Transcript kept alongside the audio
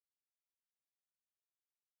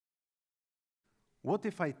What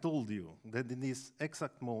if I told you that in this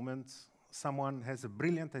exact moment, someone has a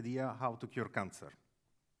brilliant idea how to cure cancer?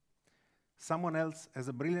 Someone else has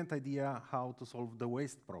a brilliant idea how to solve the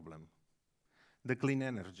waste problem, the clean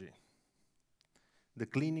energy, the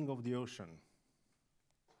cleaning of the ocean.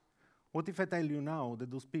 What if I tell you now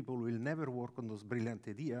that those people will never work on those brilliant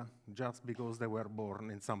ideas just because they were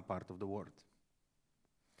born in some part of the world?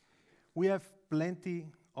 We have plenty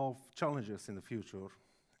of challenges in the future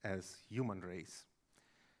as human race,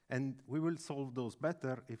 and we will solve those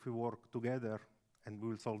better if we work together, and we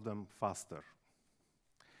will solve them faster.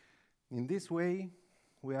 In this way,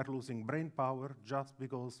 we are losing brain power just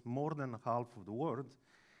because more than half of the world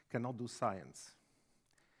cannot do science.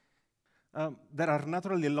 There are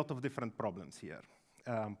naturally a lot of different problems here.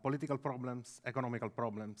 Political problems, economical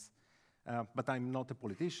problems, but I'm not a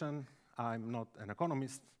politician, I'm not an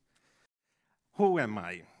economist. Who am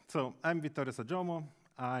I? So I'm Vittorio Saggiomo,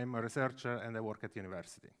 I'm a researcher and I work at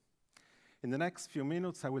university. In the next few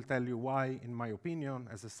minutes, I will tell you why, in my opinion,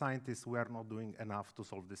 as a scientist, we are not doing enough to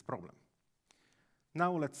solve this problem.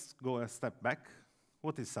 Now let's go a step back.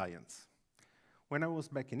 What is science? When I was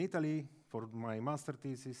back in Italy for my master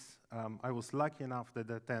thesis, I was lucky enough to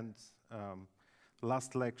attend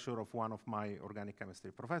last lecture of one of my organic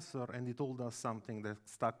chemistry professor, and he told us something that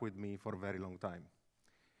stuck with me for a very long time.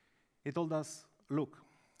 He told us, look,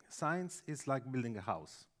 science is like building a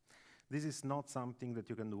house. This is not something that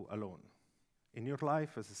you can do alone. In your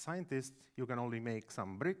life as a scientist, you can only make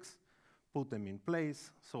some bricks, put them in place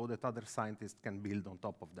so that other scientists can build on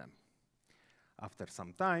top of them. After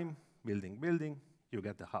some time, building, you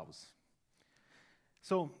get the house.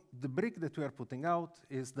 So the brick that we are putting out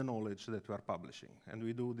is the knowledge that we are publishing, and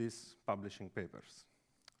we do this publishing papers.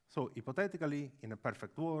 So hypothetically, in a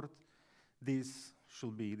perfect world, this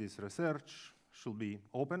research should be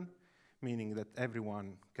open, meaning that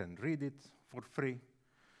everyone can read it for free,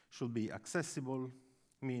 should be accessible,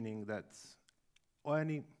 meaning that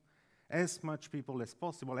as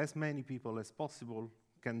many people as possible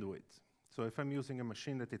can do it. So if I'm using a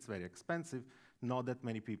machine that it's very expensive, not that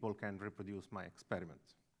many people can reproduce my experiment.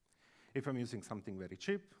 If I'm using something very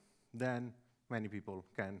cheap, then many people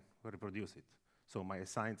can reproduce it. So my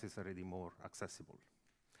science is already more accessible.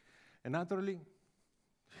 And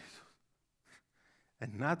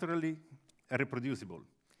naturally reproducible,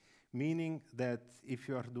 meaning that if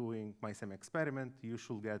you are doing my same experiment, you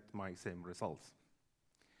should get my same results.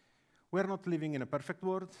 We're not living in a perfect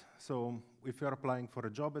world, so if you're applying for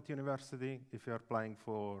a job at university, if you're applying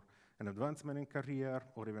for an advancement in career,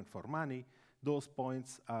 or even for money, those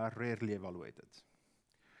points are rarely evaluated.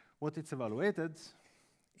 What it's evaluated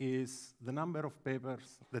is the number of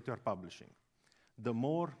papers that you're publishing. The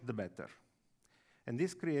more, the better. And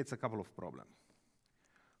this creates a couple of problems.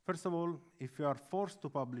 First of all, if you are forced to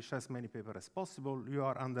publish as many papers as possible, you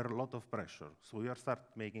are under a lot of pressure, so you start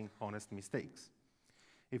making honest mistakes.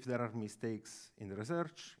 If there are mistakes in the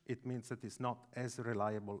research, it means that it's not as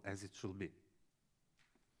reliable as it should be.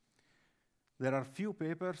 There are few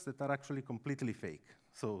papers that are actually completely fake,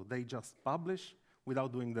 so they just publish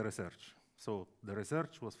without doing the research. So the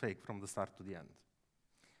research was fake from the start to the end.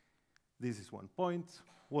 This is one point.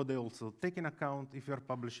 What they also take in account if you're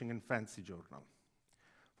publishing in fancy journal.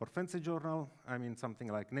 For fancy journal, I mean something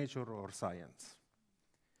like Nature or Science.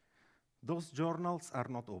 Those journals are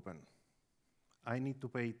not open. I need to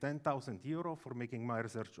pay 10,000 euro for making my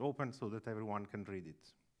research open so that everyone can read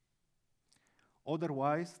it.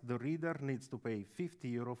 Otherwise, the reader needs to pay 50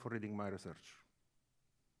 euro for reading my research.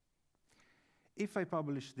 If I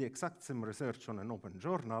publish the exact same research on an open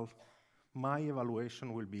journal, my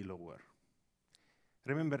evaluation will be lower.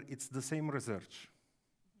 Remember, it's the same research.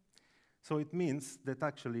 So it means that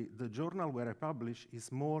actually the journal where I publish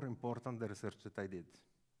is more important than the research that I did.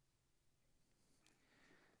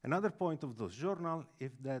 Another point of those journals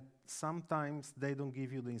is that sometimes they don't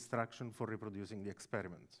give you the instruction for reproducing the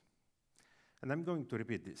experiment. And I'm going to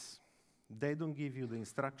repeat this. They don't give you the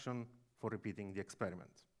instruction for repeating the experiment.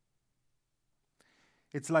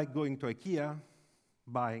 It's like going to IKEA,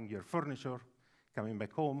 buying your furniture, coming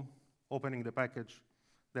back home, opening the package.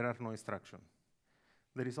 There are no instructions.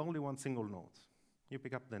 There is only one single note. You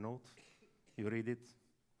pick up the note, you read it,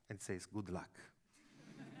 and it says, good luck.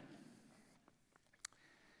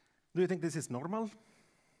 Do you think this is normal?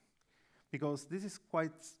 Because this is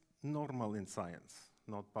quite normal in science,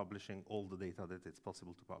 not publishing all the data that it's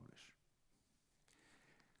possible to publish.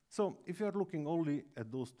 So if you're looking only at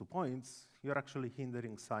those 2 points, you're actually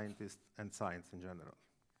hindering scientists and science in general.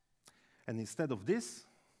 And instead of this,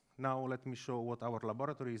 now let me show what our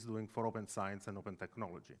laboratory is doing for open science and open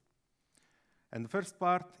technology. And the first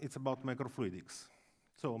part, it's about microfluidics.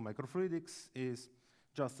 So microfluidics is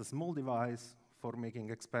just a small device for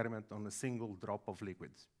making experiment on a single drop of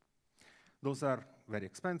liquids. Those are very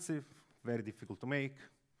expensive, very difficult to make,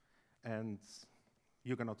 and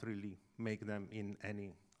you cannot really make them in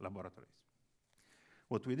any laboratories.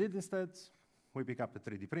 What we did instead, we pick up a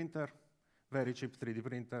 3D printer, very cheap 3D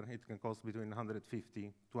printer. It can cost between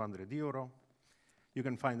 150 to 100 euro. You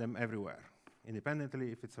can find them everywhere.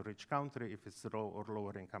 Independently, if it's a rich country, if it's a low or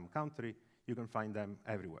lower income country, you can find them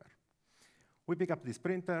everywhere. We pick up this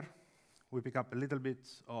printer, we pick up a little bit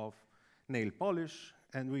of nail polish,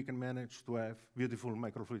 and we can manage to have beautiful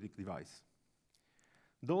microfluidic device.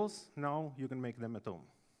 Those, now you can make them at home.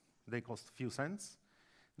 They cost a few cents.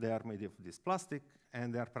 They are made of this plastic,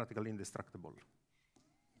 and they are practically indestructible.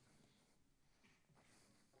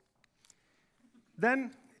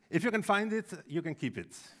 Then, if you can find it, you can keep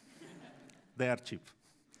it. They are cheap.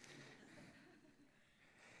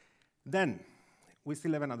 Then, we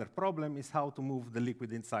still have another problem, is how to move the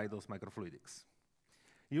liquid inside those microfluidics.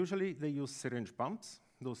 Usually, they use syringe pumps.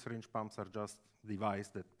 Those syringe pumps are just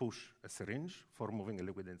devices that push a syringe for moving a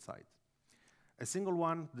liquid inside. A single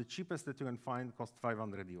one, the cheapest that you can find, costs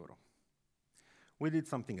 500 euro. We did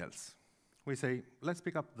something else. We say, let's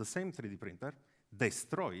pick up the same 3D printer,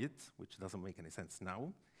 destroy it, which doesn't make any sense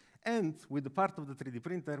now, and with the part of the 3D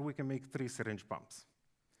printer, we can make 3 syringe pumps.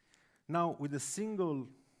 Now, with a single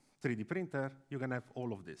 3D printer, you can have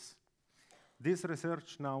all of this. This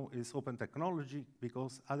research now is open technology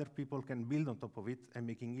because other people can build on top of it and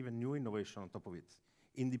making even new innovation on top of it,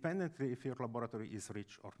 independently if your laboratory is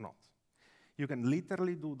rich or not. You can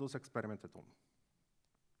literally do those experiments at home.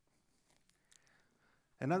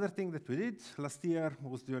 Another thing that we did last year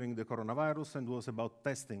was during the coronavirus and was about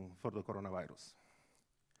testing for the coronavirus.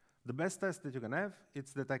 The best test that you can have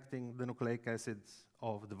is detecting the nucleic acids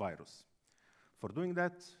of the virus. For doing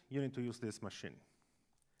that, you need to use this machine.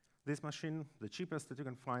 This machine, the cheapest that you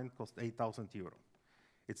can find, costs 8,000 euro.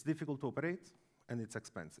 It's difficult to operate, and it's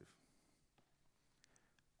expensive.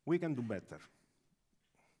 We can do better.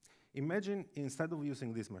 Imagine, instead of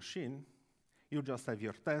using this machine, you just have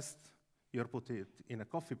your test, you put it in a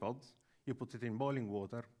coffee pot, you put it in boiling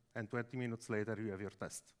water, and 20 minutes later, you have your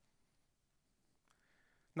test.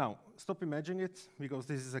 Now, stop imagining it, because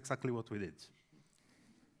this is exactly what we did.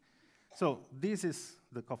 So this is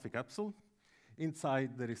the coffee capsule.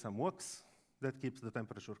 Inside, there is some wax that keeps the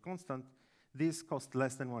temperature constant. This costs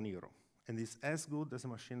less than 1 euro, and is as good as a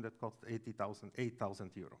machine that costs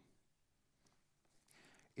 8,000 euro.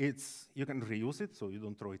 You can reuse it, so you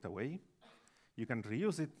don't throw it away. You can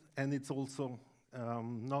reuse it, and it's also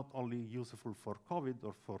not only useful for COVID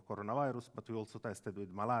or for coronavirus, but we also tested with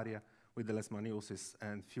malaria, with the leishmaniasis,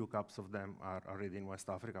 and few cups of them are already in West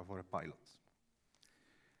Africa for a pilot.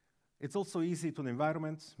 It's also easy to the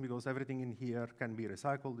environment, because everything in here can be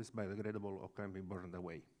recycled, is biodegradable, or can be burned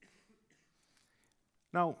away.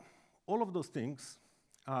 Now, all of those things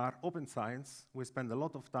are open science. We spend a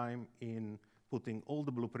lot of time in putting all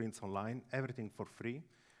the blueprints online, everything for free.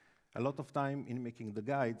 A lot of time in making the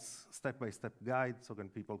guides, step-by-step guides, so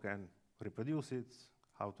people can reproduce it,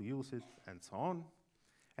 how to use it, and so on.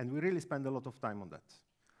 And we really spend a lot of time on that.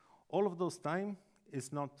 All of those time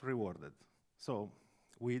is not rewarded. So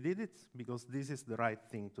we did it because this is the right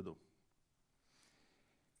thing to do.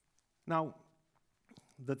 Now,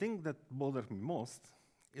 the thing that bothered me most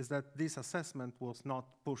is that this assessment was not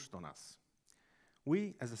pushed on us.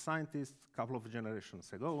 We, as a scientist, a couple of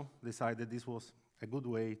generations ago, decided this was a good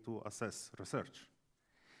way to assess research.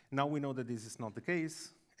 Now we know that this is not the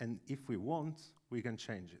case, and if we want, we can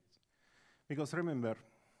change it. Because remember,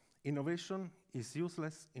 innovation is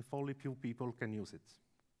useless if only few people can use it.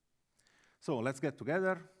 So let's get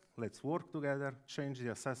together, let's work together, change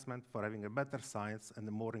the assessment for having a better science and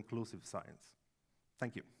a more inclusive science.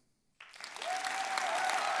 Thank you.